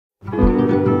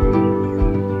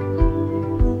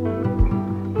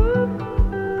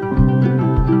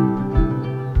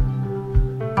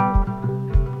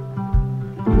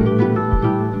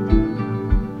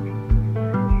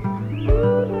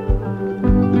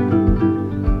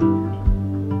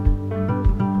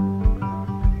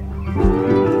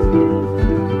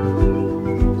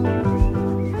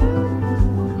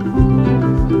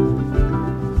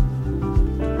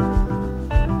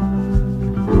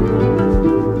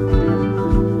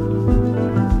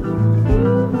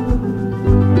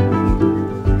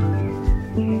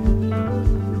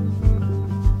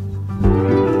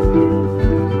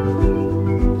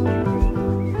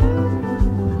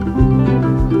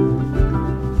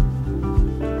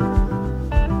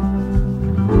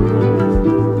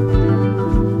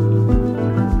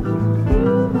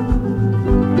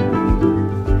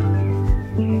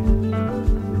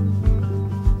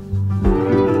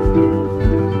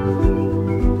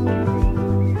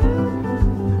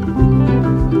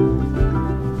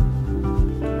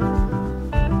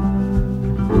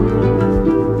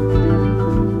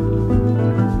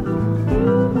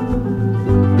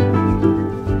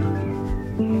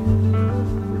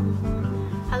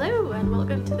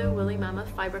welcome to the Ullan Mammoth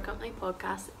Fibre Company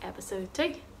podcast episode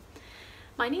 2.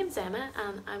 My name's Emma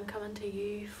and I'm coming to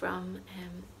you from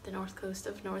the north coast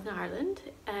of Northern Ireland,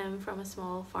 from a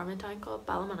small farming town called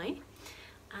Ballymoney,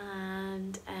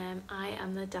 and I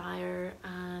am the dyer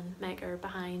and maker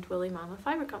behind Ullan Mammoth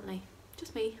Fibre Company.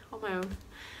 Just me on my own.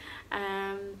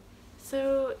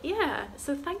 So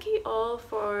thank you all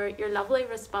for your lovely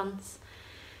response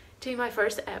to my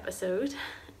first episode.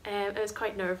 It was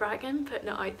quite nerve-wracking putting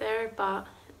it out there, but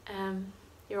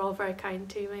you're all very kind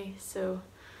to me, so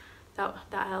that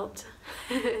helped.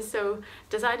 So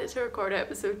decided to record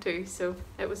episode 2, so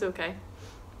it was okay.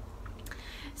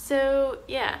 So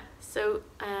a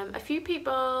few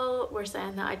people were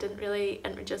saying that I didn't really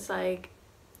introduce like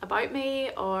about me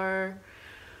or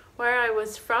where I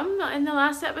was from in the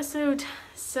last episode.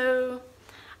 So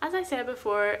as I said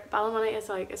before, Ballymoney is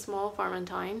like a small farming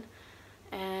town,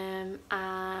 and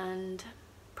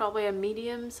probably a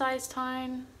medium-sized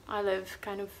town. I live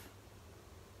kind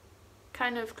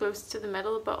of close to the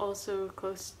middle, but also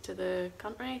close to the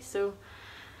country. So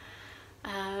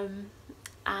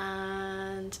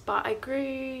but I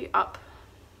grew up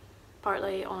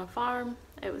partly on a farm.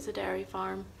 It was a dairy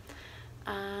farm,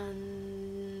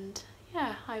 and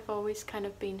yeah, I've always kind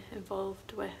of been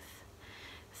involved with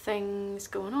things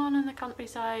going on in the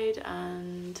countryside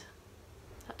and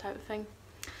that type of thing.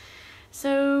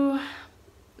 So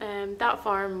that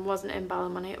farm wasn't in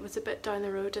Ballymoney, it was a bit down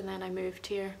the road, and then I moved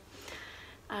here.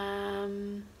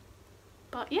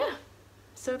 But yeah,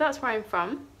 so that's where I'm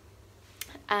from.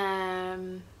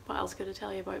 What else could I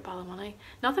tell you about Ballymoney?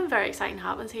 Nothing very exciting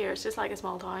happens here, it's just like a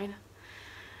small town.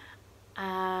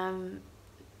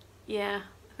 Yeah, I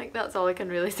think that's all I can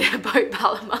really say about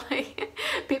Ballymoney.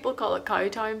 People call it Cow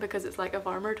Town because it's like a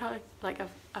farmer town, like a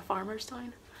farmer's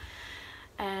town.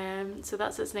 So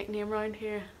that's its nickname around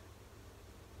here.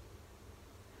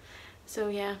 So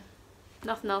yeah,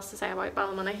 nothing else to say about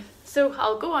Ballymoney. So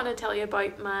I'll go on and tell you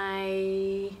about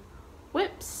my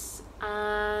whips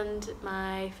and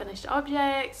my finished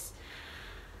objects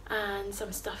and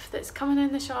some stuff that's coming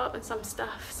in the shop and some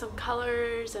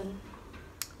colours, and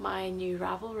my new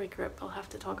Ravelry group. I'll have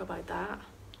to talk about that.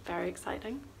 Very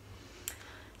exciting.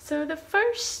 So the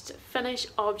first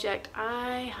finished object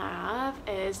I have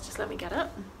is, just let me get it,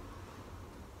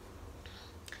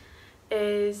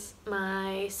 is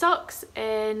my socks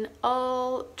in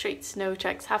all treats, no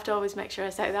tricks. Have to always make sure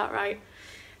I say that right.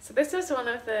 So this is one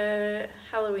of the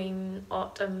Halloween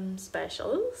autumn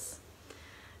specials.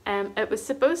 It was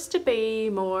supposed to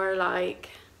be more like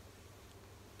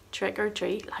trick or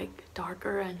treat, like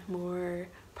darker and more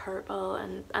purple,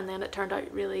 and then it turned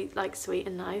out really like sweet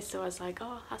and nice, so I was like,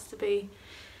 oh, it has to be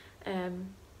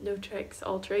no tricks,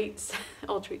 all treats.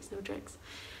 All treats, no tricks.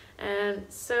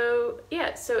 So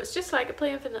yeah, so it's just like a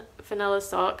plain vanilla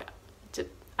sock.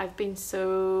 I've been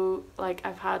so, like,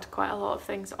 I've had quite a lot of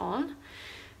things on,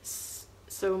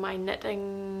 so my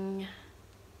knitting,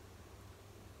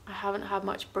 I haven't had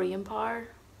much brain power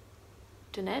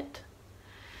to knit,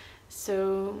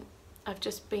 so I've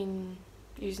just been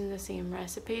using the same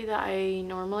recipe that I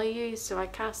normally use. So I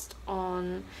cast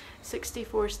on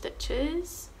 64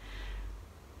 stitches,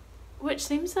 which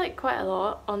seems like quite a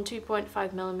lot, on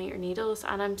 2.5mm needles,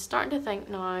 and I'm starting to think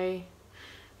now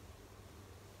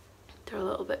they're a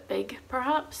little bit big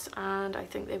perhaps, and I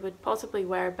think they would possibly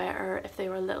wear better if they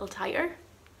were a little tighter.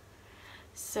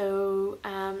 So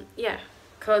yeah,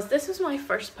 because this was my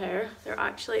first pair, they're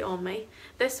actually on me.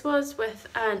 This was with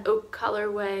an oak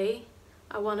colourway,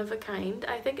 a one of a kind.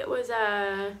 I think it was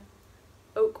a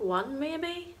oak 1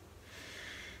 maybe.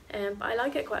 But I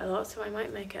like it quite a lot, so I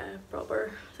might make it a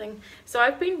proper thing. So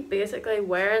I've been basically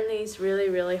wearing these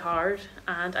really hard,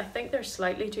 and I think they're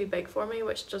slightly too big for me,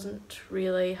 which doesn't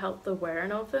really help the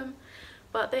wearing of them,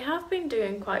 but they have been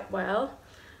doing quite well.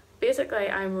 Basically,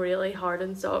 I'm really hard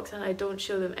in socks and I don't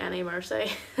show them any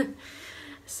mercy.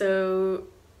 So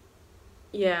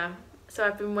yeah, so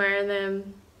I've been wearing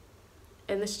them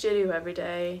in the studio every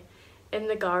day, in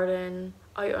the garden,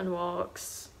 out on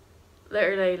walks,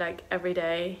 literally like every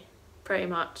day pretty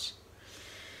much.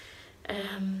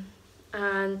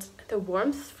 And the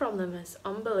warmth from them is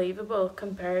unbelievable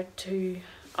compared to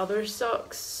other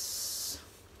socks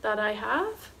that I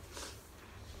have.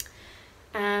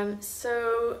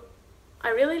 So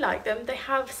I really like them. They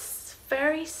have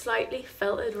very slightly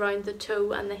felted around the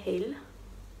toe and the heel.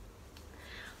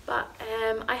 But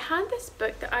I had this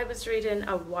book that I was reading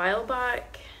a while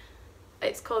back.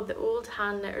 It's called The Old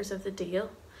Hand Knitters of the Dale.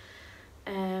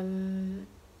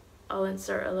 I'll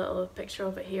insert a little picture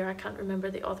of it here. I can't remember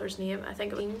the author's name. I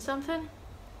think it was something,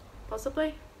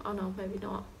 possibly. Oh no, maybe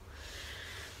not.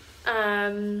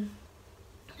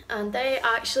 and they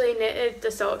actually knitted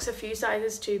the socks a few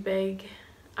sizes too big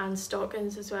and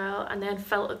stockings as well, and then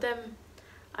felted them,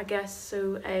 I guess,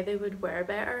 so A, they would wear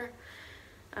better,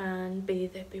 and B,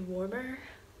 they'd be warmer.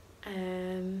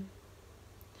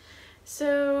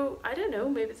 So I don't know,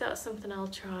 maybe that's something I'll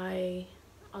try.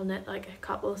 I'll knit like a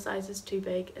couple of sizes too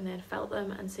big and then felt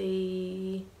them and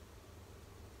see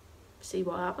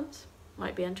what happens.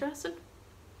 Might be interesting.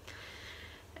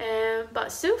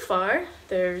 But so far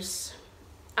there's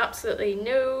absolutely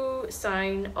no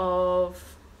sign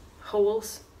of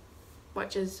holes,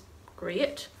 which is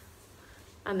great,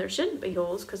 and there shouldn't be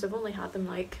holes because I've only had them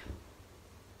like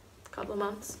a couple of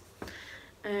months.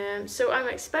 So I'm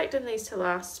expecting these to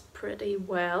last pretty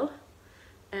well.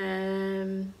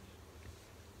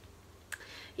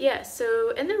 Yeah,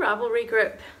 so in the Ravelry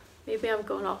group, maybe I'm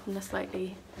going off on a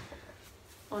slightly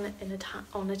on a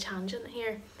tangent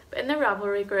here, but in the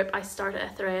Ravelry group I started a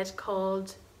thread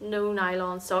called No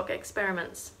Nylon Sock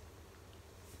Experiments.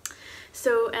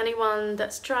 So anyone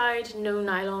that's tried no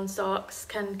nylon socks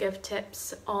can give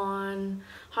tips on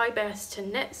how best to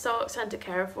knit socks and to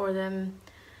care for them.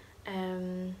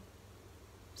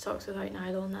 Socks without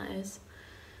nylon, that is,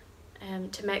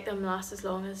 to make them last as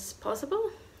long as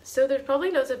possible. So there's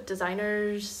probably loads of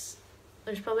designers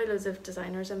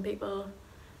and people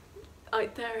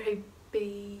out there who'd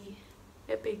be,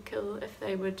 it'd be cool if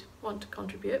they would want to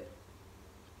contribute.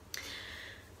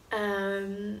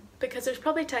 Because there's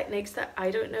probably techniques that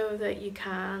I don't know that you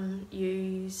can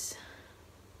use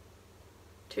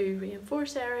to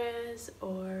reinforce areas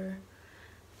or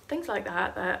things like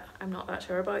that that I'm not that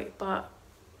sure about, but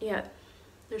yeah,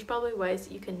 there's probably ways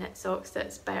that you can knit socks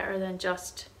that's better than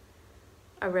just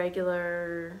a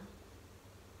regular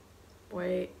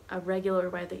way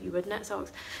that you would knit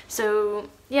socks. So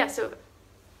yeah, so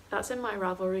that's in my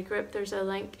Ravelry group. There's a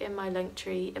link in my link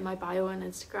tree in my bio on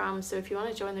Instagram, so if you want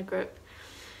to join the group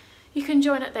you can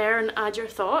join it there and add your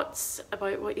thoughts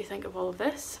about what you think of all of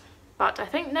this. But I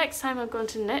think next time I'm going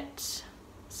to knit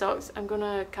socks, I'm going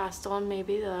to cast on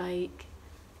maybe like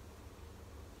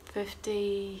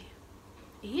 58,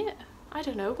 I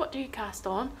don't know, what do you cast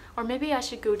on? Or maybe I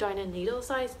should go down in needle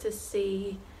size to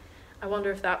see, I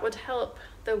wonder if that would help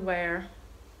the wear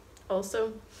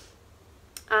also.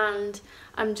 And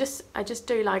I just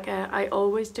do like I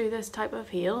always do this type of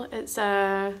heel. It's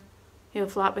a heel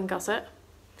flap and gusset.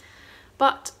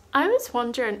 But I was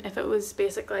wondering if it was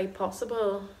basically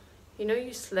possible, you know,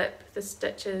 you slip the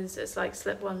stitches, it's like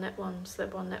slip one, knit one,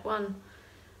 slip one, knit one,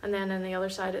 and then on the other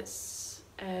side it's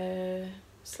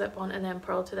slip one and then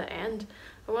purl to the end.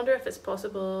 I wonder if it's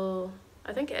possible,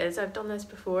 I think it is, I've done this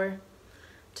before,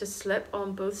 to slip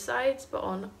on both sides but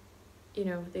on, you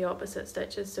know, the opposite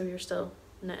stitches, so you're still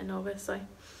knitting obviously.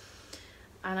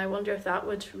 And I wonder if that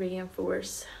would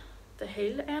reinforce the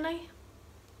heel any.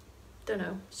 Don't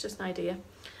know, it's just an idea.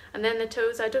 And then the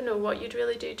toes, I don't know what you'd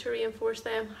really do to reinforce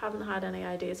them, haven't had any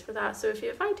ideas for that, so if you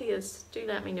have ideas do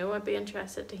let me know, I'd be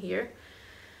interested to hear.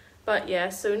 But yeah,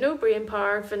 so no brain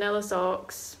power, vanilla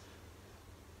socks.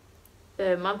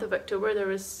 The month of October there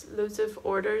was loads of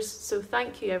orders, so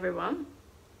thank you everyone.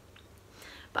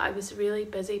 But I was really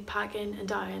busy packing and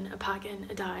dyeing and packing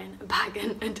and dyeing and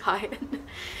packing and dyeing.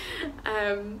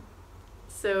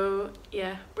 So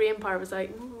yeah, brain power was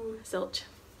like, ooh, zilch.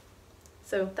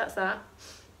 So that's that.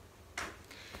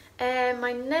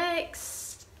 My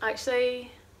next,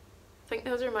 actually, I think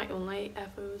those are my only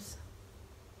FOs.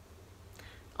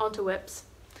 Onto whips.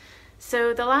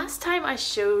 So the last time I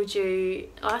showed you,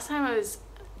 last time I was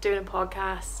doing a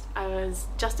podcast, I was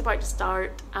just about to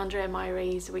start Andrea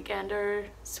Myrie's Weekender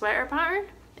sweater pattern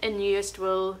in newest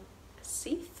wool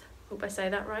Seath. Hope I say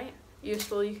that right.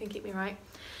 Newest wool, you can keep me right.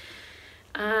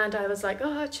 And I was like,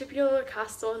 oh, tubular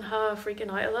cast on, freaking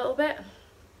out a little bit.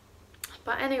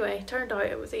 But anyway, turned out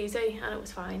it was easy and it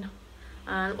was fine.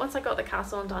 And once I got the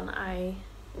cast on done, I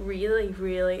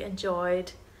really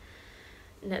enjoyed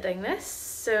knitting this.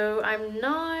 So I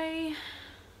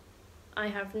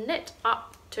have knit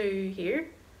up to here,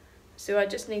 so I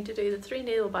just need to do the 3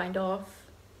 needle bind off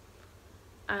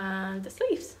and the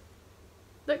sleeves.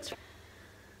 Looks,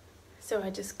 so I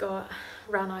just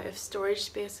ran out of storage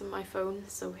space in my phone,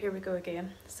 so here we go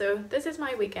again. So this is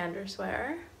my Weekender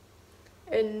sweater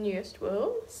in newest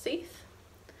wool Seath,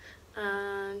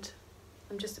 and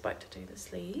I'm just about to do the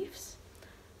sleeves.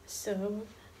 So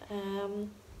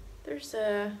there's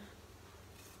a,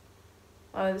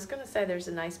 well, I was going to say there's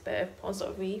a nice bit of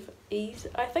positive ease.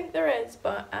 I think there is,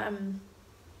 but I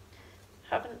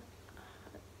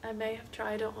may have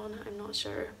tried it on, I'm not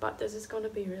sure. But this is going to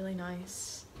be really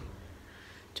nice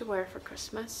to wear for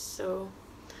Christmas. So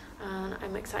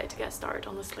I'm excited to get started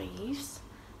on the sleeves.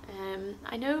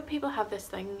 I know people have this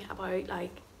thing about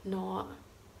like not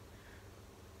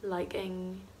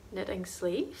liking knitting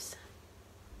sleeves,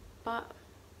 but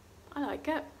I like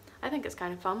it. I think it's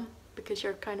kind of fun because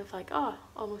you're kind of like, oh,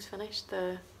 you're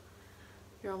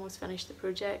almost finished the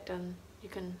project and you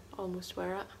can almost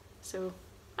wear it. So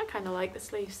I kind of like the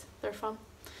sleeves, they're fun.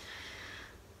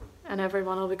 And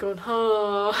everyone will be going,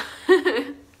 oh.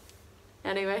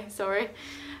 Anyway, sorry.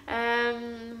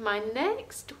 My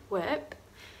next whip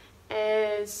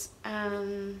is,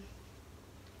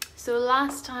 so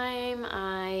last time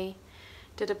I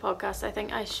did a podcast, I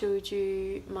think I showed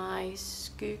you my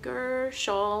Skooker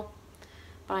shawl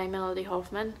by Melody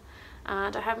Hoffman,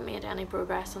 and I haven't made any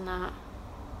progress on that,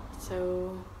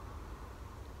 so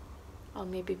I'll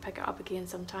maybe pick it up again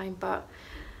sometime. But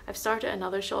I've started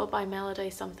another shawl by Melody,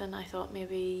 something I thought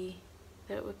maybe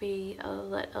that would be a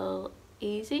little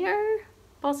easier,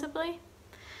 possibly,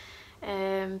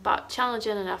 but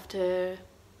challenging enough to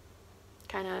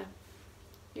kind of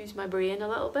use my brain a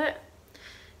little bit.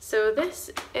 So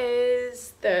this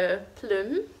is the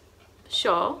Plume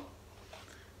shawl.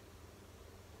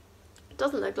 It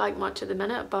doesn't look like much at the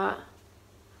minute, but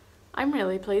I'm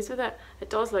really pleased with it. It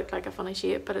does look like a funny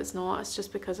shape, but it's not. It's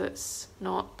just because it's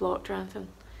not blocked or anything.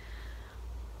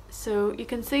 So you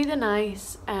can see the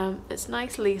nice, it's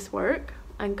nice lace work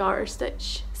and garter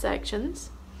stitch sections.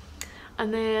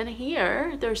 And then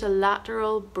here there's a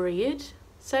lateral braid,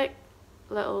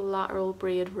 little lateral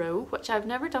braid row, which I've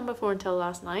never done before until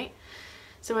last night.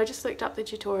 So I just looked up the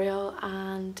tutorial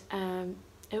and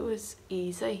it was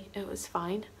easy, it was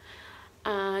fine,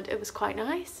 and it was quite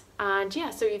nice. And yeah,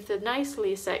 so you've the nice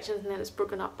lace sections and then it's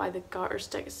broken up by the garter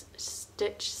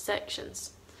stitch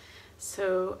sections.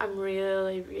 So I'm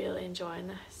really enjoying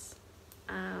this.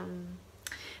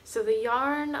 So the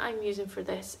yarn I'm using for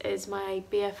this is my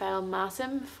BFL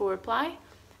Massim 4-ply.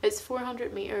 It's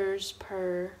 400 meters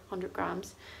per 100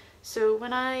 grams. So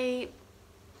when I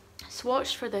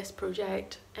swatched for this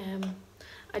project,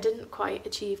 I didn't quite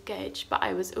achieve gauge, but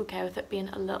I was okay with it being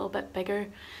a little bit bigger.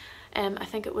 I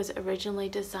think it was originally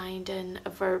designed in a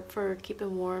Verb for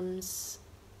Keeping Warm's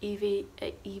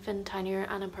even tinier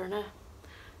Annapurna.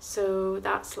 So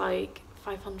that's like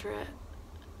 500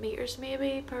 meters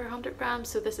maybe per 100 grams.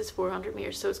 So this is 400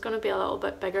 meters, so it's going to be a little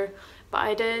bit bigger. But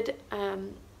I did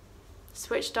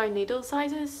switch down needle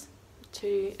sizes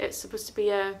to, it's supposed to be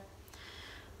a,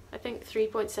 I think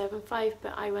 3.75,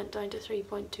 but I went down to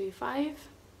 3.25.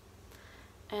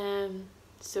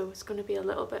 So it's going to be a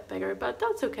little bit bigger, but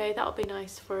that's okay. That'll be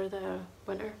nice for the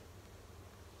winter.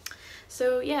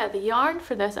 So yeah, the yarn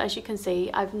for this, as you can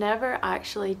see, I've never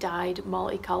actually dyed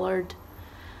multicolored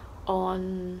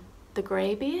on the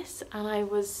grey base, and I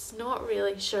was not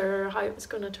really sure how it was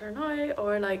going to turn out,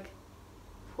 or like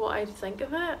what I'd think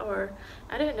of it, or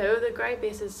I don't know. The grey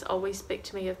bases always speak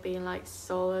to me of being like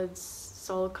solid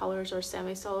colours or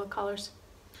semi-solid colours,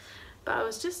 but I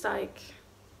was just like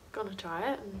gonna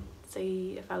try it and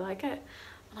see if I like it,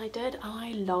 and I did, and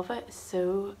I love it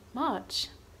so much.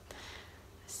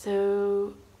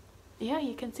 So yeah,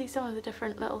 you can see some of the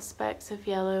different little specks of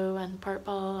yellow and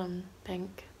purple and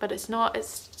pink, but it's not,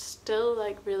 it's still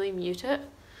like really muted,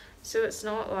 so it's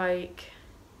not like,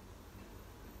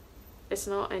 it's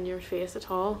not in your face at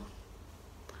all,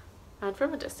 and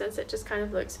from a distance it just kind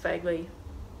of looks vaguely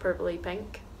purpley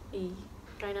pink-y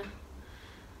kind of.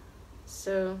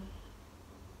 So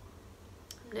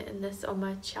I'm knitting this on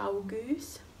my Chow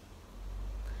Goose,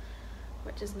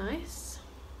 which is nice.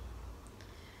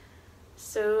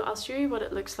 So I'll show you what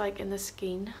it looks like in the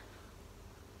skein.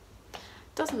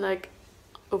 Doesn't look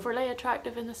overly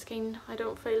attractive in the skein, I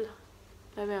don't feel.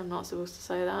 Maybe I'm not supposed to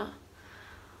say that.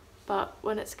 But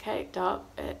when it's caked up,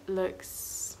 it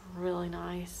looks really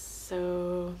nice.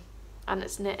 So, and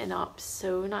it's knitting up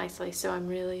so nicely, so I'm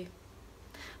really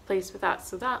pleased with that.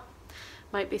 So that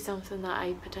might be something that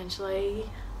I potentially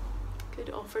could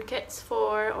offer kits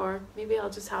for, or maybe I'll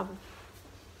just have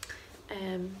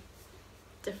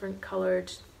different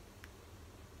colours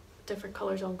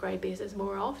on grey bases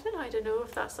more often. I don't know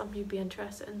if that's something you'd be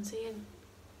interested in seeing.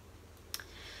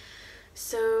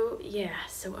 So yeah,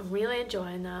 so I'm really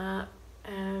enjoying that.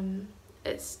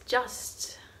 It's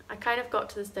just, I kind of got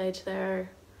to the stage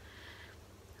there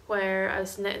where I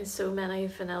was knitting so many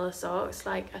vanilla socks,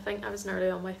 like I think I was nearly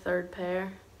on my 3rd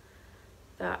pair,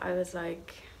 that I was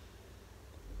like,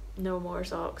 no more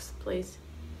socks please.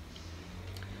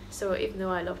 So even though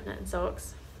I love knitting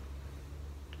socks.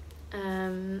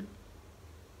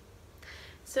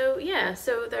 So yeah,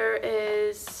 so there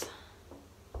is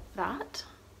that.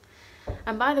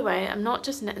 And by the way, I'm not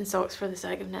just knitting socks for the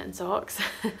sake of knitting socks,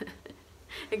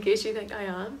 in case you think I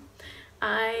am.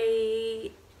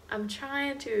 I I'm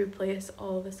trying to replace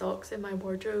all the socks in my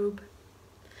wardrobe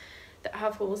that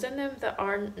have holes in them that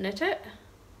aren't knitted.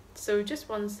 So just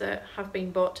ones that have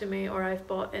been bought to me or I've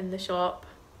bought in the shop.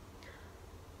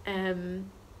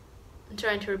 I'm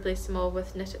trying to replace them all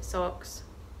with knitted socks.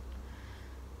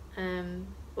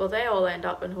 Well, they all end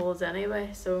up in holes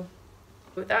anyway, so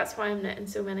that's why I'm knitting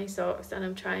so many socks, and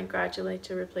I'm trying gradually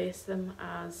to replace them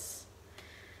as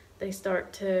they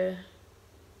start to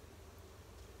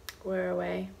wear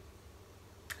away,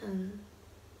 and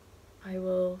I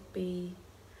will be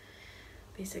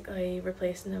basically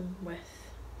replacing them with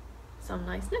some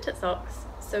nice knitted socks.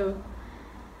 So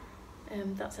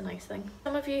that's a nice thing.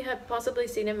 Some of you have possibly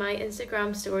seen in my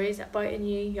Instagram stories about a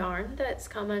new yarn that's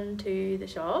coming to the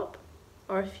shop,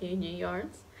 or a few new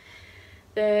yarns.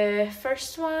 The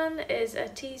first one is a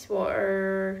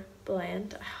Teeswater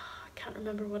blend. I can't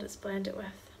remember what it's blended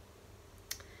with.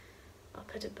 I'll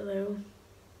put it below.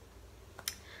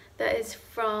 That is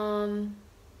from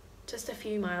just a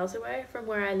few miles away from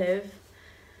where I live.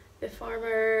 The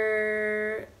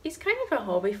farmer, he's kind of a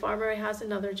hobby farmer, he has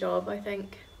another job I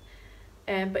think.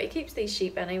 But he keeps these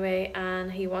sheep anyway,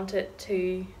 and he wanted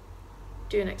to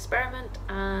do an experiment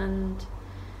and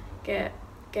get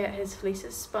his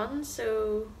fleeces spun.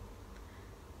 So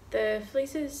the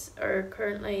fleeces are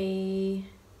currently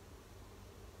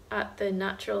at the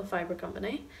Natural Fibre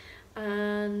Company,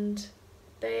 and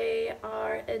they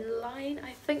are in line,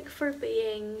 I think, for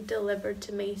being delivered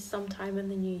to me sometime in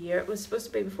the new year. It was supposed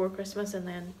to be before Christmas,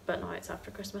 but now it's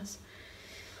after Christmas.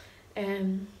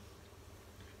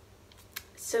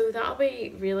 So that'll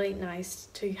be really nice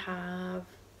to have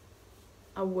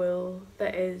a wool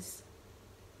that is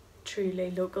truly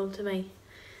local to me.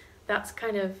 That's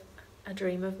kind of a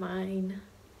dream of mine,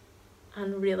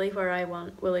 and really where I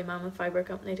want Woolly Mammoth Fibre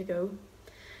Company to go,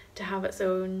 to have its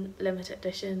own limited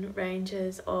edition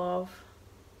ranges of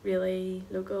really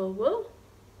local wool.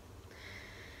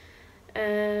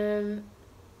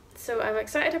 So I'm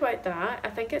excited about that. I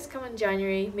think it's coming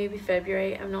January, maybe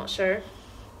February, I'm not sure.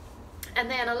 And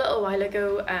then a little while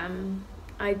ago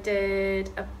I did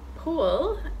a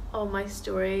poll on my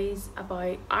stories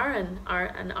about Aran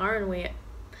weight,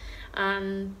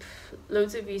 and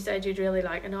loads of you said you'd really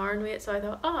like an Aran weight, so I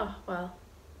thought, oh well,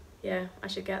 yeah, I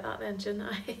should get that then, shouldn't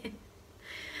I?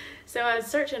 So I was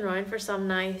searching around for some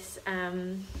nice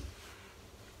Aran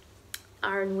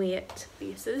weight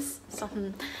bases,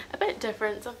 something a bit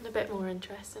different, something a bit more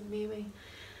interesting maybe,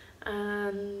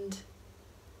 and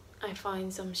I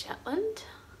found some Shetland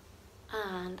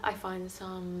and I found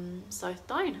some South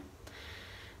Down.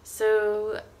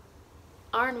 So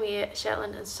Aran weight,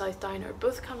 Shetland and South Down are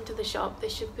both coming to the shop. They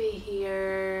should be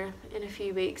here in a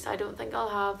few weeks. I don't think I'll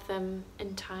have them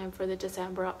in time for the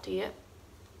December update,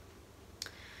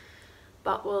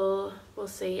 but we'll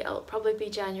see. It'll probably be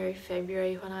January,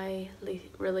 February when I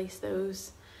release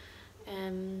those.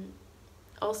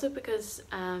 Also because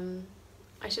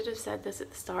I should have said this at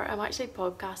the start, I'm actually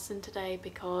podcasting today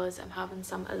because I'm having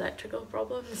some electrical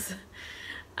problems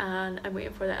and I'm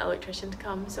waiting for the electrician to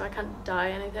come, so I can't dye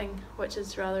anything, which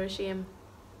is rather a shame,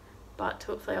 but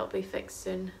hopefully it'll be fixed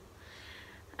soon.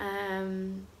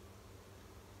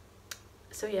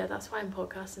 So yeah, that's why I'm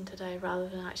podcasting today rather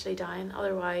than actually dyeing.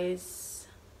 Otherwise,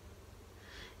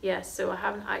 yeah, so I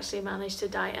haven't actually managed to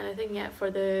dye anything yet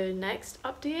for the next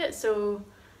update, so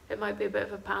it might be a bit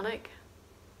of a panic.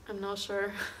 I'm not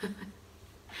sure.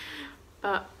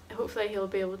 But hopefully he'll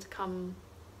be able to come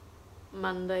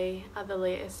Monday at the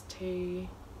latest to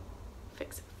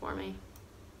fix it for me.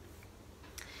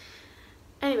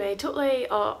 Anyway, totally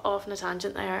off on a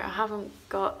tangent there. I haven't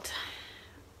got...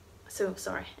 So,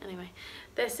 sorry. Anyway,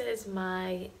 this is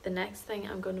the next thing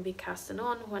I'm going to be casting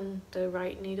on when the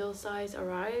right needle size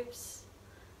arrives.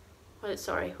 When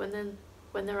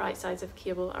the right size of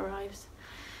cable arrives.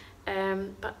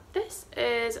 But this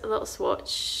is a little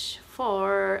swatch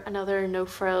for another no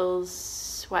frills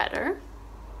sweater.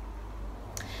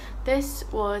 This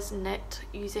was knit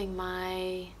using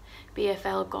my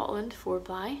BFL Gotland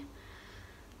 4-ply,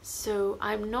 so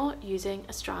I'm not using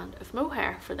a strand of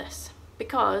mohair for this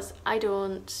because I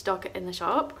don't stock it in the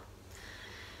shop,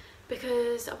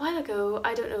 because a while ago,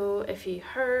 I don't know if you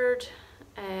heard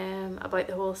about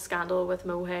the whole scandal with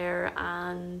mohair,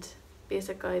 and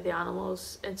basically the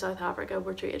animals in South Africa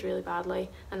were treated really badly,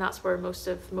 and that's where most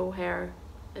of mohair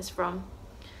is from.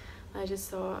 I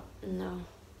just thought, no.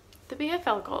 The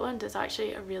BFL Gotland is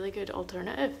actually a really good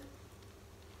alternative.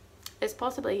 It's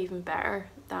possibly even better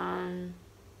than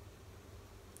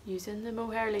using the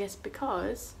mohair lace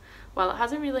because, well, it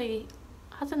has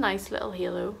a nice little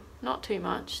halo, not too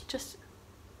much, just,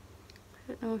 I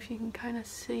don't know if you can kind of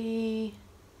see,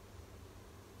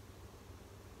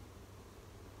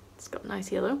 It's got a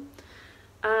nice yellow.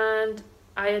 And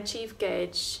I achieved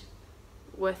gauge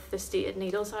with the stated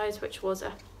needle size, which was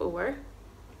a 4.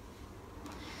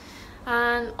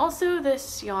 And also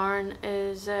this yarn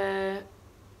is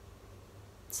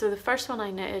so the first one I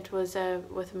knitted was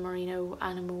with merino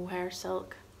and a mohair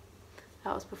silk.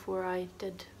 That was before I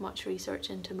did much research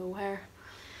into mohair.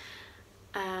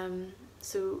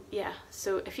 So yeah,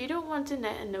 so if you don't want to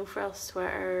knit a no frills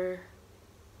sweater,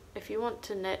 if you want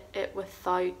to knit it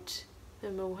without the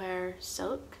mohair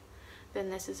silk, then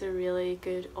this is a really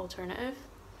good alternative,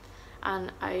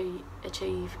 and I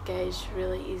achieve gauge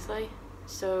really easily.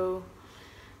 So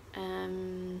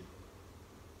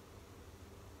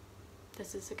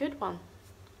this is a good one.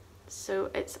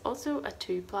 So it's also a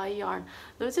 2-ply yarn.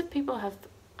 Loads of people have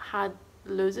had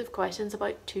loads of questions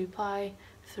about 2-ply,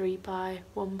 3-ply,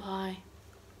 1-ply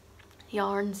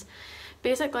yarns.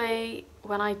 Basically,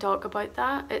 when I talk about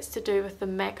that, it's to do with the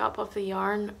makeup of the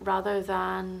yarn rather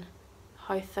than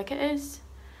how thick it is.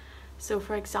 So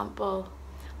for example,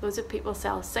 loads of people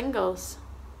sell singles,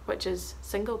 which is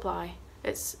single ply.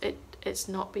 It's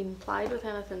not been plied with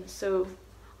anything. So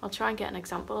I'll try and get an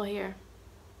example here.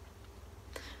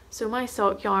 So my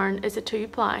sock yarn is a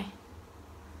 2-ply.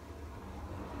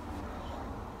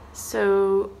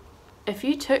 So if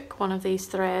you took one of these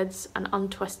threads and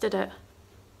untwisted it,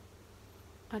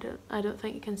 I don't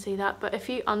think you can see that, but if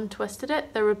you untwisted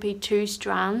it, there would be 2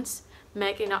 strands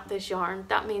making up this yarn.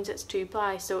 That means it's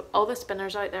 2-ply. So all the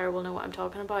spinners out there will know what I'm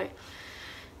talking about.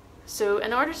 So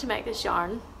in order to make this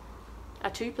yarn, a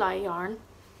 2-ply yarn,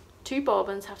 2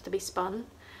 bobbins have to be spun,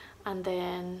 and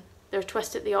then they're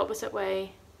twisted the opposite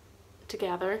way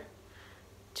together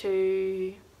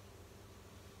to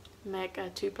make a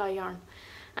 2-ply yarn.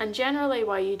 And generally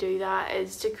why you do that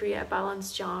is to create a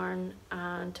balanced yarn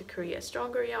and to create a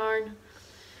stronger yarn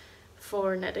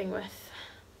for knitting with.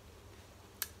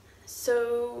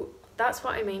 So that's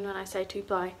what I mean when I say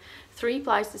 2-ply.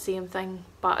 3-ply is the same thing,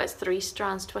 but it's 3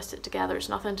 strands twisted together. It's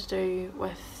nothing to do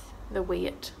with the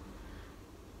weight,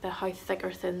 how thick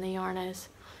or thin the yarn is.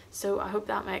 So I hope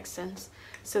that makes sense.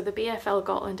 So the BFL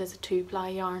Gotland is a 2-ply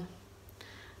yarn,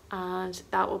 and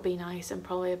that will be nice and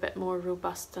probably a bit more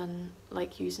robust than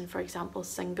like using, for example,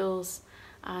 singles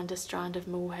and a strand of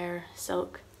mohair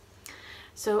silk.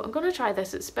 So I'm going to try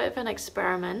this. It's a bit of an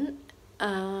experiment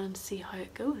and see how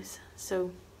it goes.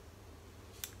 So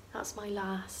that's my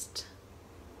last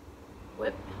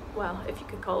whip. Well, if you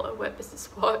could call it a whip, it's a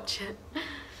swatch.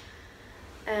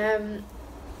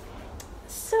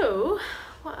 So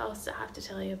what else do I have to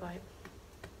tell you about?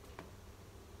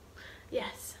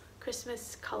 Yes,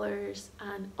 Christmas colours,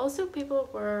 and also people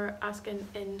were asking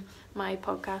in my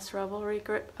podcast Ravelry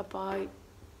group about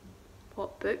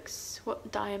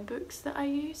what dyeing books that I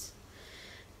use.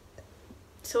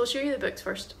 So I'll show you the books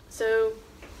first. So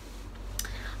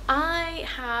I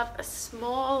have a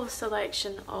small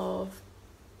selection of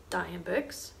dyeing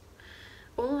books.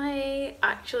 Only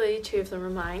actually 2 of them are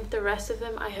mine. The rest of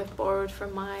them I have borrowed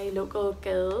from my local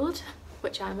guild,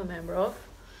 which I'm a member of.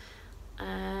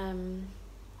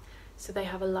 So they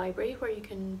have a library where you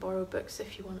can borrow books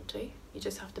if you want to. You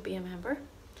just have to be a member.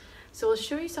 So I'll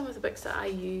show you some of the books that I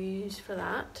use for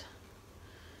that,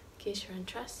 in case you're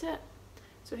interested.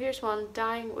 So here's one,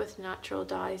 Dyeing with Natural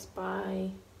Dyes by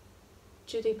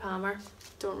Judy Palmer.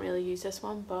 Don't really use this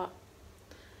one, but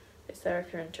it's there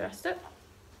if you're interested.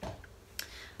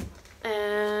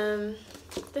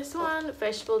 This one,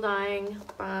 Vegetable Dyeing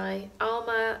by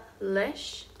Alma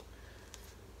Lish.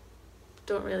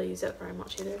 Don't really use it very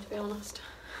much either, to be honest.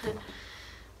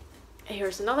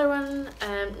 Here's another one,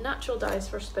 Natural Dyes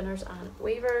for Spinners and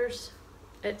Weavers.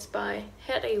 It's by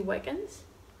Hetty Wiggins.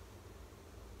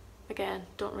 Again,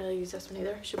 don't really use this one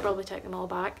either. Should probably take them all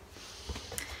back.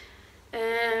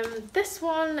 This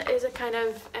one is a kind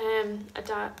of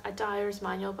a dyer's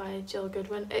manual by Jill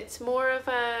Goodwin. It's more of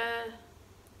a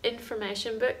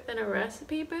information book than a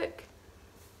recipe book.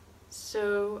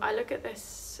 So I look at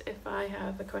this if I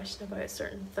have a question about a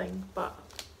certain thing, but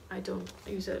I don't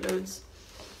use it loads.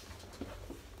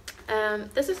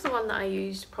 This is the one that I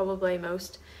use probably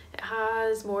most. It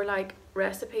has more like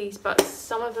recipes, but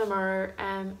some of them are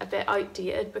a bit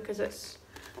outdated because it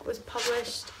was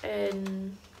published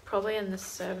in probably in the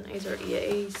 70s or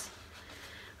 80s,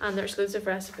 and there's loads of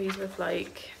recipes with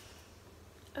like,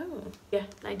 oh yeah,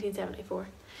 1974.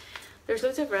 There's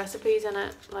loads of recipes in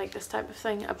it, like this type of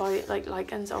thing, about like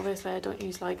lichens. Obviously I don't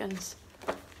use lichens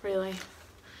really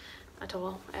at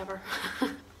all, ever.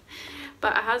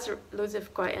 But it has loads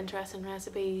of quite interesting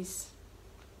recipes,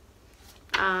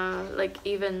 like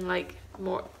even like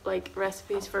more like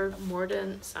recipes for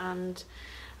mordants and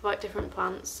about different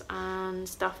plants and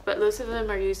stuff, but loads of them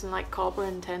are using like copper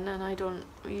and tin, and I don't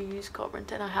use copper and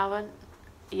tin. I haven't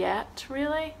yet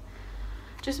really,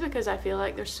 just because I feel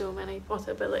like there's so many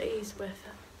possibilities with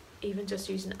even just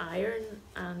using iron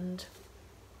and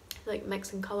like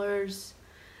mixing colours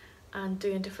and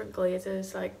doing different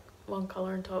glazes, like one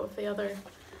colour on top of the other.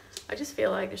 I just feel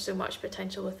like there's so much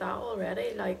potential with that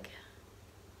already. Like,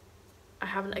 I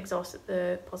haven't exhausted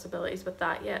the possibilities with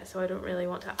that yet, so I don't really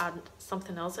want to add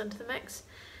something else into the mix.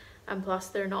 And plus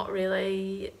they're not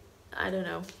really, I don't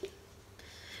know,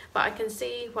 but I can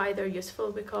see why they're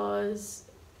useful, because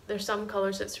there's some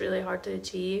colours that's really hard to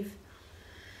achieve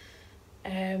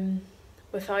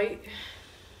without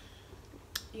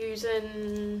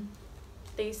using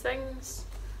these things,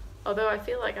 although I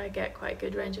feel like I get quite a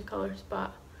good range of colours,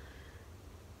 but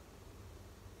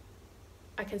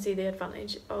I can see the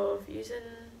advantage of using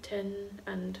tin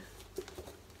and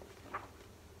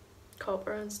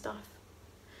copper and stuff,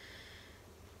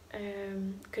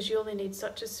 because you only need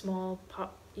such a small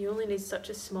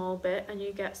bit, and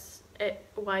it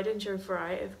widens your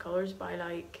variety of colours by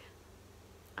like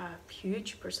a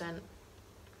huge percent.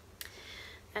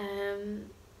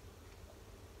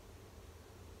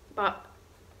 But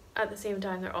at the same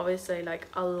time, they're obviously like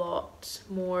a lot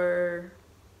more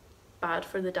bad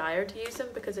for the dyer to use them,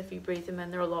 because if you breathe them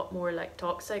in, they're a lot more like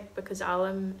toxic, because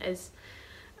alum is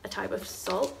a type of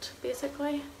salt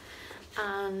basically,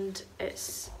 and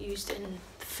it's used in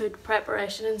food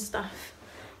preparation and stuff,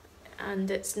 and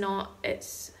it's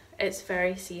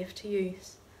very safe to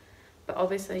use, but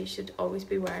obviously you should always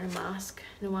be wearing a mask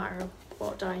no matter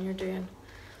what dyeing you're doing.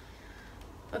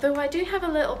 Although I do have a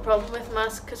little problem with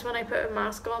masks, because when I put a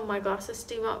mask on, my glasses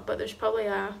steam up, but there's probably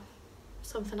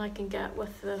something I can get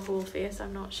with the whole face.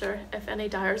 I'm not sure. If any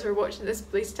dyers are watching this,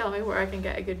 please tell me where I can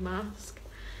get a good mask.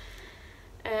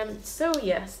 So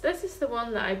yes, this is the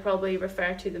one that I probably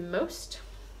refer to the most.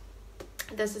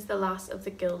 This is the last of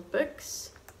the Guild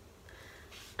books.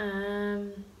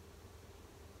 I'll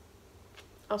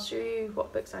show you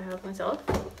what books I have myself.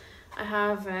 I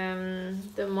have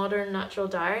the Modern Natural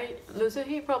Diary. Loads of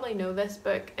you probably know this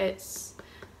book. It's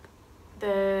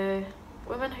the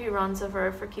woman who runs a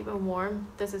Verve for Keeping Warm.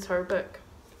 This is her book.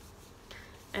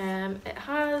 It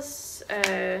has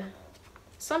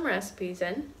some recipes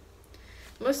in.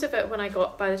 Most of it,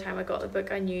 by the time I got the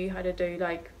book, I knew how to do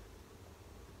like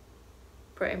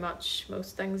pretty much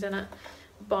most things in it,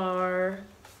 bar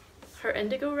her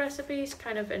indigo recipe is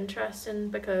kind of interesting,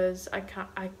 because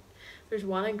there's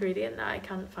one ingredient that I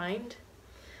can't find,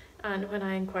 and when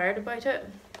I inquired about it,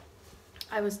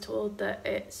 I was told that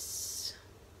it's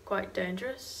quite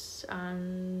dangerous,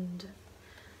 and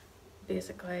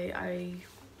basically I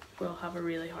will have a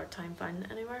really hard time finding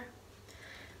it anywhere.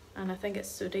 And I think it's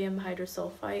sodium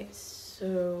hydrosulfite,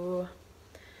 so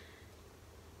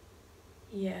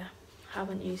yeah,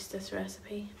 haven't used this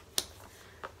recipe,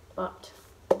 but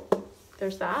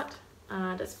there's that,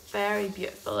 and it's very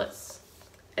beautiful.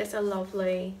 It's a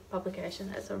lovely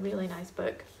publication. It's a really nice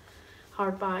book,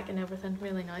 hardback and everything,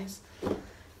 really nice.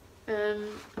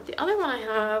 The other one I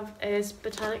have is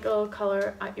Botanical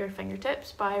Colour at Your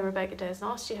Fingertips by Rebecca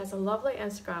Desnos. She has a lovely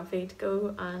Instagram feed,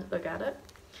 go and look at it.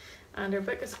 And her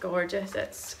book is gorgeous.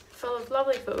 It's full of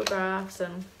lovely photographs,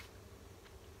 and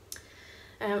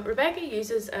Rebecca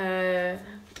uses a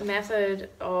method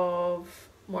of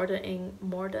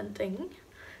mordanting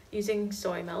using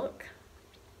soy milk,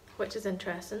 which is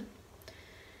interesting.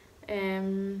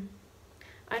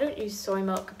 I don't use soy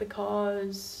milk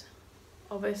because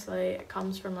obviously it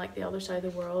comes from like the other side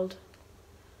of the world,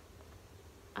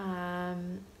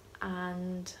 and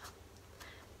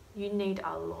you need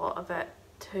a lot of it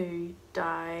to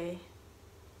dye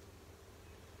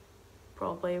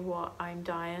probably what I'm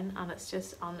dyeing, and it's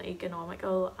just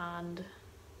uneconomical and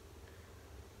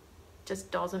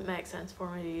just doesn't make sense for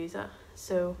me to use it.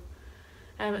 So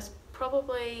it's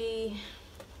probably,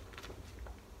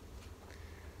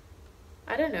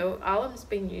 I don't know, alum's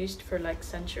been used for like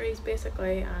centuries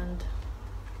basically, and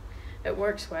it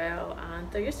works well.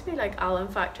 And there used to be like alum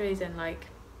factories in like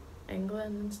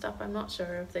England and stuff. I'm not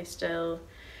sure if they still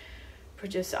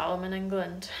produce alum in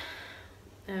England.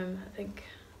 I think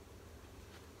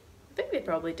they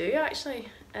probably do actually.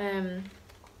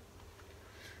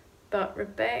 But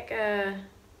Rebecca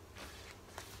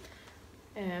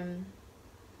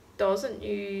doesn't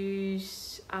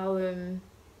use alum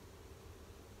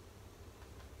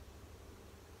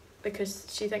because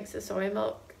she thinks the soy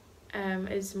milk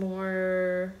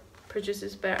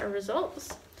produces better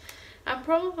results. And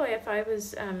probably if I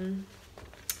was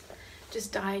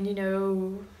just dyeing, you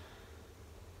know,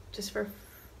 just for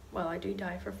well, I do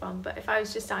dye for fun, but if I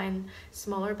was just dyeing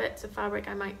smaller bits of fabric,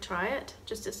 I might try it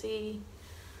just to see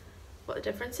what the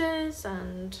difference is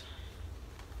and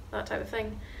that type of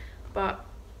thing. But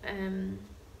I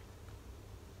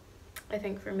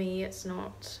think for me it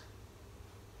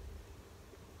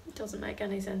doesn't make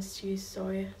any sense to use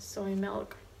soy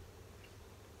milk.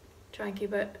 Try and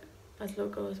keep it as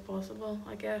local as possible,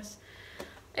 I guess.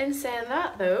 In saying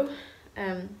that though,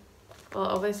 well,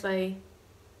 obviously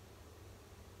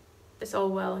it's all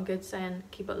well and good saying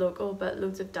keep it local, but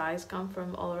loads of dyes come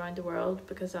from all around the world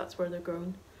because that's where they're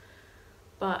grown.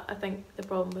 But I think the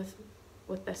problem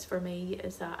with this for me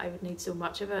is that I would need so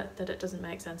much of it that it doesn't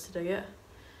make sense to do it.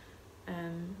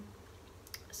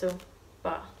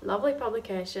 But lovely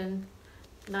publication,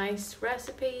 nice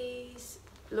recipes,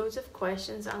 loads of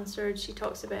questions answered. She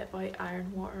talks a bit about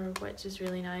iron water, which is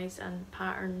really nice, and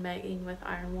pattern making with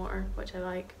iron water, which I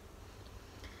like,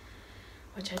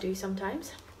 which I do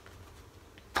sometimes.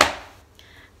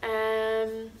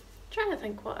 Trying to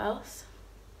think what else.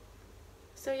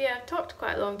 So yeah, I've talked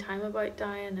quite a long time about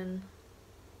dyeing and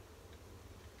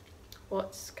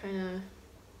what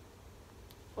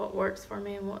works for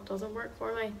me and what doesn't work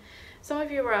for me. Some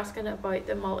of you were asking about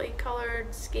the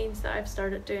multicolored skeins that I've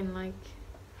started doing, like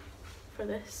for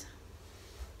this.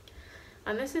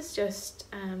 And this is just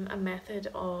a method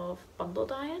of bundle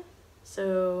dyeing.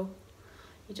 So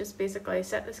you just basically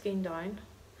set the skein down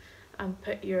and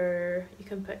you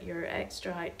can put your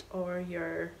extract or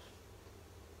your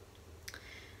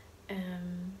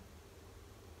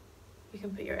you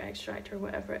can put your extract or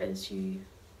whatever it is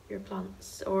your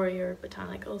plants or your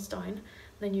botanicals down, and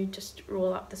then you just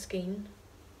roll up the skein,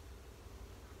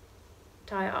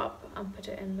 tie it up and put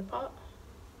it in the pot,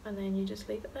 and then you just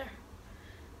leave it there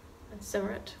and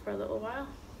simmer it for a little while.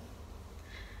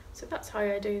 So that's how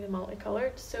I do the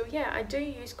multicolored. So yeah, I do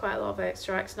use quite a lot of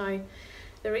extracts. Now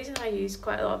the reason I use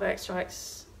quite a lot of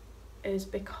extracts is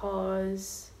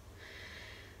because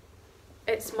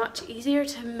it's much easier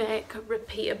to make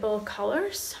repeatable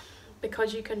colours,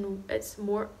 because it's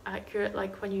more accurate,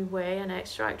 like when you weigh an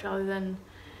extract rather than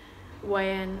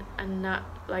weighing and not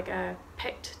like a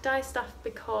picked dye stuff,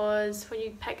 because when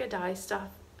you pick a dye stuff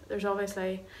there's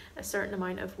obviously a certain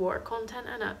amount of water content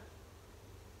in it,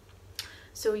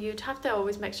 so you'd have to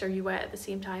always make sure you weigh it at the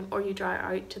same time or you dry it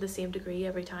out to the same degree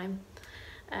every time.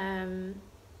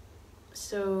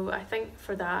 So I think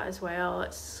for that as well,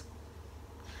 it's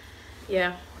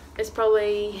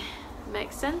probably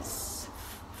makes sense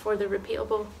for the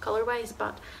repeatable colorways,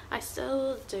 but I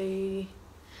still do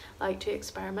like to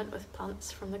experiment with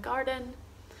plants from the garden.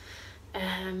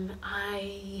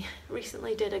 I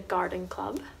recently did a garden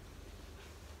club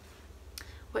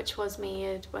which was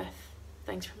made with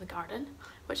things from the garden,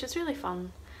 which is really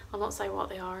fun. I'll not say what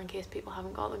they are in case people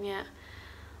haven't got them yet,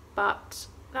 but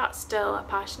that's still a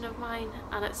passion of mine,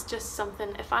 and it's just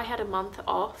something, if I had a month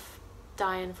off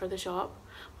dyeing for the shop,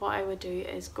 what I would do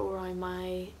is go around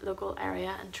my local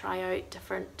area and try out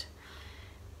different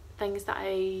things that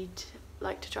I'd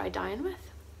like to try dyeing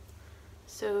with.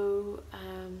 So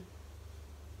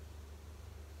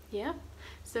yeah,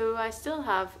 so I still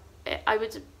have, I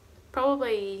would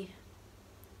probably,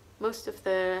 most of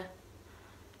the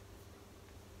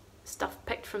stuff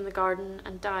picked from the garden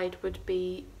and dyed would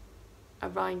be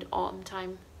around autumn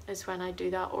time is when I do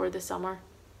that, or the summer.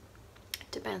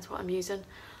 It depends what I'm using.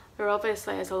 There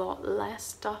obviously is a lot less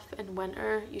stuff in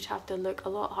winter. You'd have to look a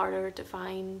lot harder to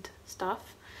find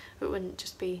stuff. It wouldn't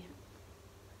just be,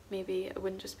 maybe it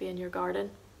wouldn't just be in your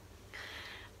garden.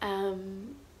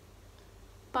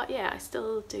 But yeah, I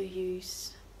still do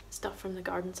use stuff from the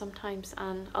garden sometimes,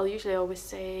 and I'll usually always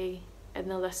say in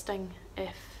the listing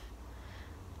if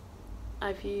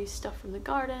I've used stuff from the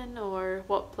garden or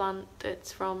what plant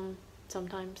it's from.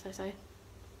 Sometimes I say.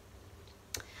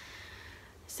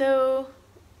 So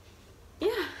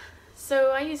yeah,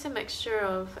 so I use a mixture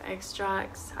of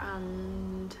extracts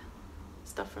and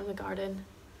stuff from the garden,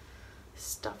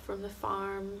 stuff from the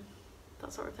farm,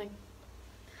 that sort of thing.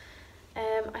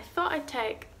 I thought I'd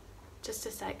take just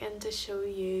a second to show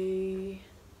you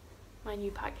my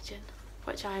new packaging,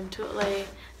 which I'm totally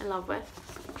in love with.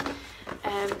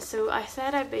 So I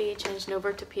said I'd be changing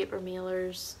over to paper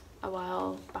mailers a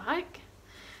while back,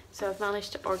 so I've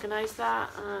managed to organise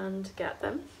that and get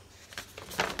them.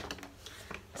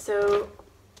 So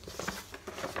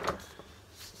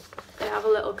they have a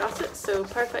little gusset, so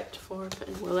perfect for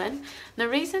putting wool in. The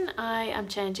reason I am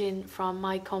changing from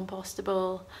my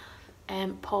compostable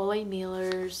poly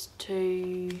mailers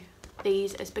to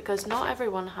these is because not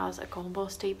everyone has a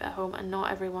compost heap at home, and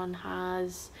not everyone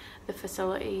has the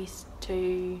facilities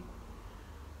to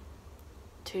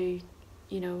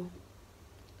you know,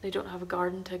 they don't have a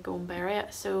garden to go and bury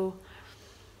it. So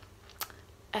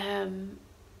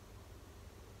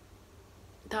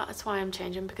that's why I'm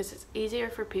changing, because it's easier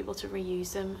for people to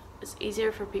reuse them, it's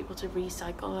easier for people to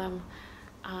recycle them,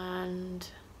 and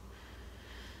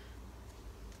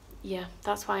yeah,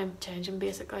 that's why I'm changing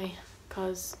basically,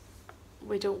 because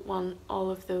we don't want all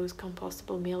of those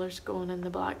compostable mailers going in the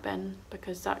black bin,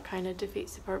 because that kind of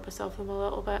defeats the purpose of them a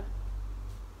little bit.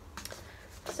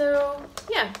 So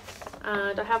yeah,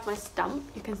 and I have my stamp,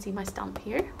 you can see my stamp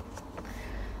here,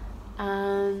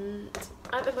 and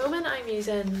at the moment I'm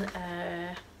using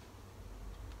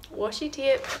washi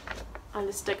tape and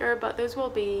a sticker, but those will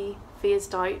be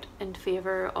phased out in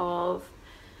favour of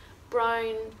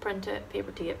brown printed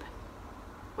paper tape,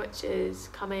 which is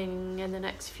coming in the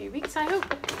next few weeks, I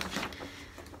hope.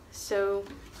 So,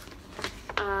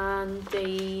 and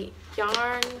the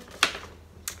yarn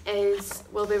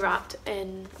will be wrapped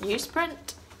in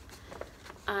newsprint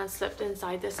and slipped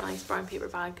inside this nice brown paper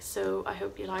bag, so I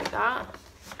hope you like that.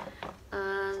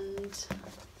 And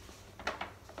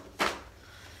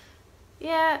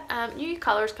yeah, new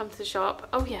colours come to the shop.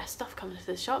 Oh yeah, stuff coming to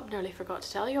the shop, nearly forgot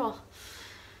to tell you all.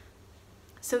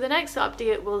 So the next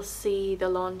update will see the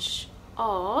launch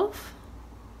of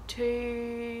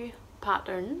 2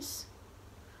 patterns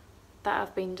that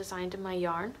have been designed in my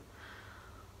yarn.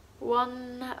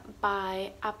 One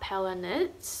by Ullan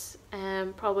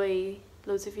Knit, probably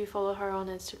loads of you follow her on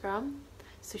Instagram.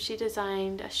 So she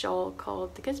designed a shawl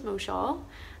called the Gizmo Shawl,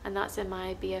 and that's in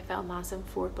my BFL Massam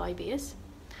 4 ply base.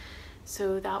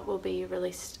 So that will be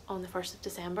released on the 1st of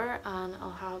December, and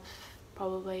I'll have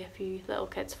probably a few little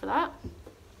kits for that.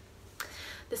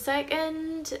 The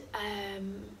second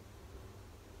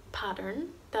pattern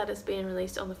that is being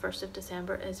released on the 1st of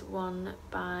December is one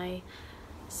by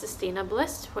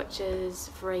Sustainablist, which is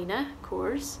Verena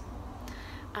Coors,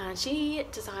 and she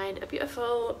designed a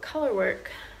beautiful colourwork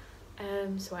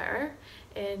sweater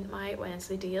in my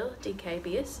Wensleydale DK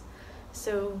base.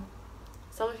 So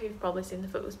some of you have probably seen the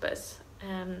photos, but it's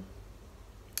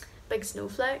big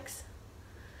snowflakes,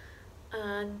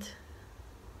 and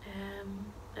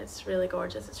it's really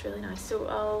gorgeous, it's really nice.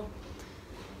 So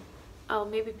I'll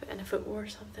maybe put in a photo or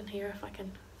something here if I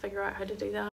can figure out how to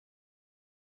do that.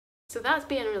 So that's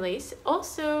being released.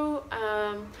 Also,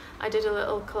 I did a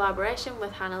little collaboration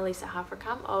with Hannah Lisa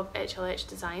Haverkamp of HLH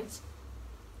Designs,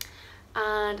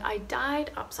 and I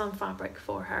dyed up some fabric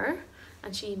for her,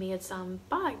 and she made some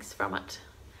bags from it.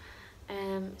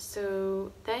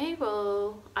 So I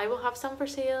will have some for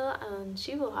sale, and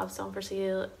she will have some for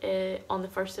sale on the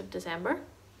 1st of December.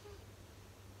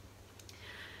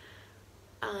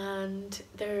 And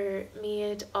they're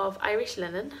made of Irish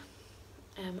linen.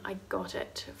 I got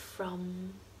it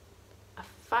from a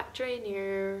factory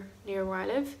near where I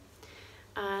live,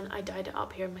 and I dyed it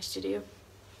up here in my studio.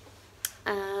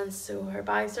 And so her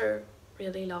bags are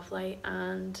really lovely,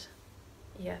 and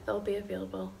yeah, they'll be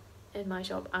available in my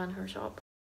shop and her shop.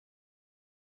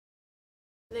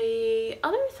 The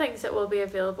other things that will be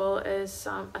available is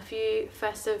a few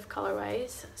festive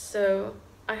colourways. So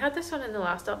I had this one in the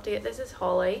last update. This is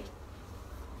Holly.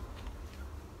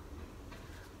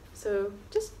 So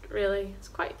just really, it's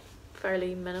quite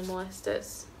fairly minimalist.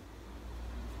 It's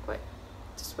quite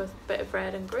just with a bit of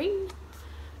red and green.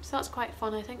 So that's quite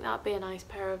fun. I think that'd be a nice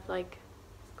pair of like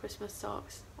Christmas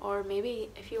socks. Or maybe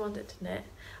if you wanted to knit,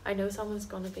 I know someone's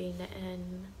going to be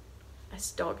knitting a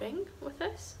stocking with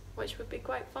this, which would be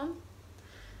quite fun.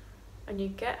 And you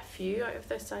get a few out of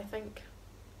this, I think,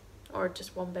 or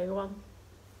just one big one.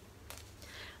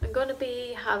 I'm going to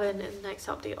be having in the next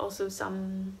update also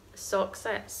some sock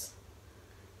sets.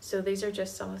 So these are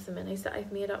just some of the minis that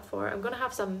I've made up for. I'm going to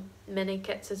have some mini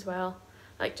kits as well,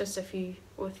 like just a few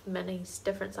with minis,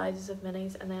 different sizes of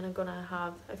minis, and then I'm going to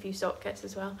have a few sock kits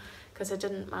as well, because I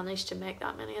didn't manage to make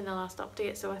that many in the last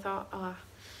update, so I thought,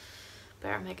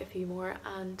 better make a few more,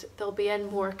 and they'll be in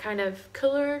more kind of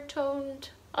cooler toned.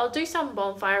 I'll do some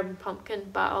bonfire and pumpkin,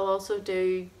 but I'll also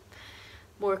do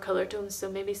more colour tones,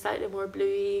 so maybe slightly more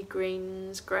bluey,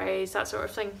 greens, greys, that sort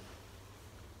of thing.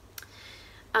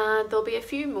 And there'll be a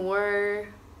few more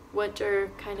winter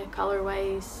kind of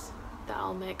colourways that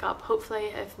I'll make up, hopefully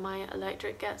if my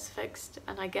electric gets fixed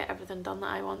and I get everything done that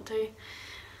I want to.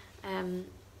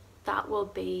 That will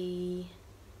be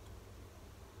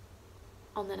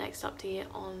on the next update.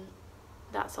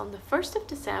 That's on the 1st of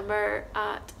December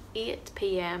at 8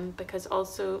 PM, because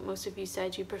also most of you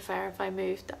said you prefer if I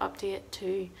moved the update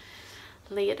to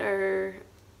later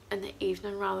in the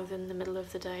evening rather than the middle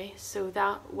of the day. So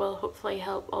that will hopefully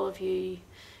help all of you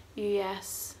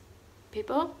US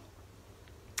people,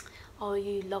 all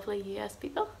you lovely US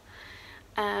people.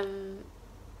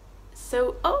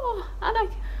 So, oh, and I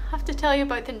have to tell you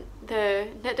about the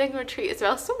knitting retreat as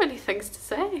well. So many things to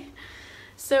say.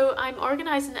 So I'm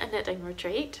organising a knitting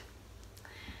retreat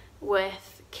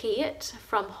with Kate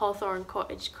from Hawthorne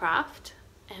Cottage Craft.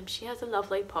 She has a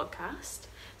lovely podcast,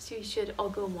 so you should all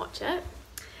go and watch it.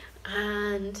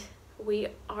 And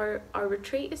our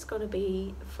retreat is going to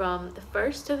be from the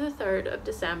 1st to the 3rd of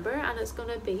December, and it's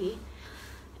going to be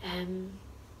in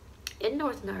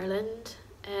Northern Ireland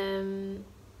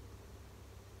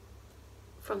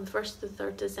from the 1st to the 3rd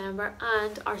of December.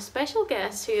 And our special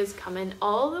guest, who is coming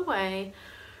all the way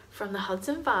from the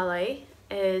Hudson Valley,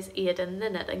 is Aidan the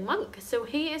Knitting Monk. So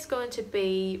he is going to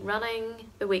be running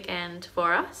the weekend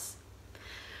for us,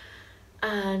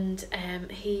 and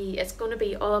it's going to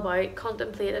be all about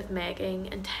contemplative making,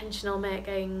 intentional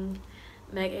making,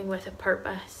 making with a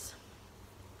purpose,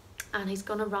 and he's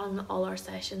going to run all our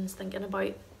sessions thinking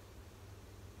about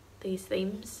these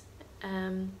themes.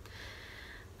 And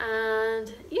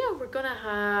yeah, we're going to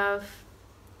have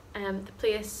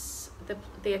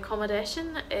the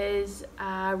accommodation is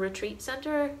a retreat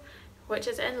centre which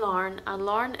is in Larne, and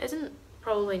Larne isn't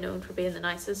probably known for being the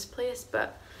nicest place,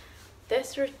 but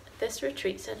this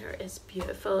retreat centre is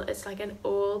beautiful. It's like an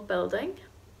old building,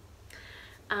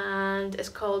 and it's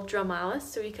called Drumalis,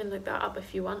 so you can look that up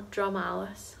if you want,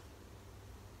 Drumalis.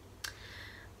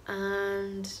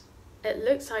 And it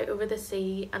looks out over the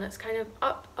sea, and it's kind of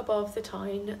up above the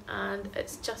town, and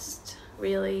it's just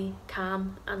really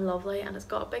calm and lovely, and it's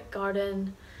got a big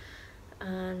garden.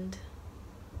 And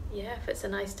yeah, if it's a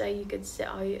nice day, you could sit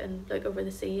out and look over the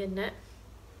sea and knit.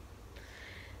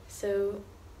 So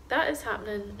that is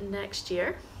happening next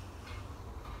year,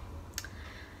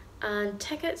 and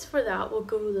tickets for that will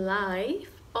go live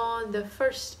on the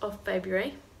 1st of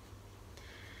February.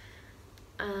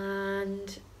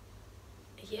 And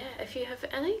yeah, if you have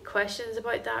any questions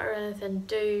about that or anything,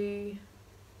 do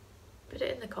put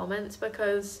it in the comments,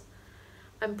 because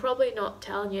I'm probably not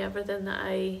telling you everything that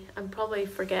I'm probably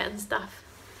forgetting stuff.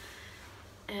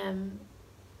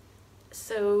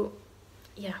 So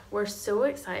yeah, we're so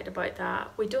excited about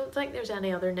that. We don't think there's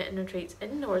any other knitting retreats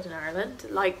in Northern Ireland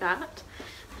like that.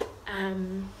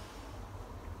 And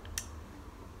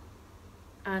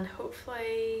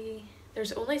hopefully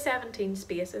there's only 17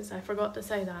 spaces, I forgot to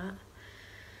say that.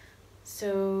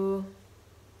 So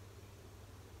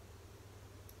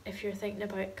if you're thinking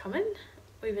about coming,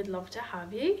 we would love to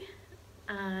have you.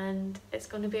 And it's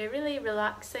going to be a really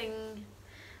relaxing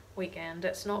weekend.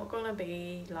 It's not going to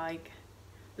be like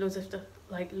loads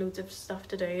of stuff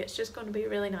to do. It's just going to be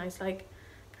really nice, like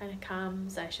kind of calm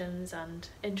sessions and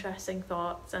interesting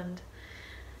thoughts and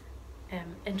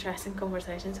interesting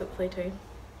conversations, hopefully too.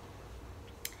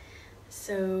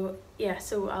 So yeah,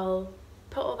 so I'll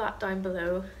put all that down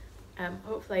below.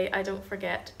 Hopefully I don't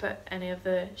forget to put any of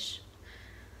the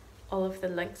all of the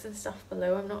links and stuff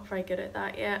below. I'm not very good at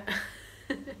that yet.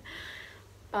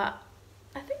 But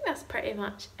I think that's pretty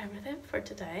much everything for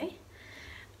today,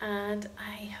 and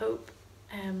I hope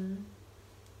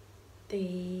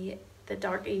the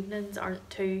dark evenings aren't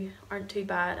too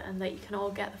bad, and that you can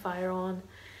all get the fire on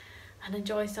and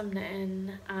enjoy some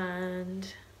knitting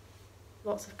and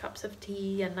lots of cups of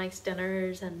tea and nice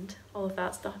dinners and all of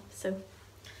that stuff. So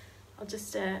I'll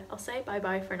just I'll say bye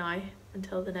bye for now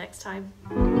until the next time.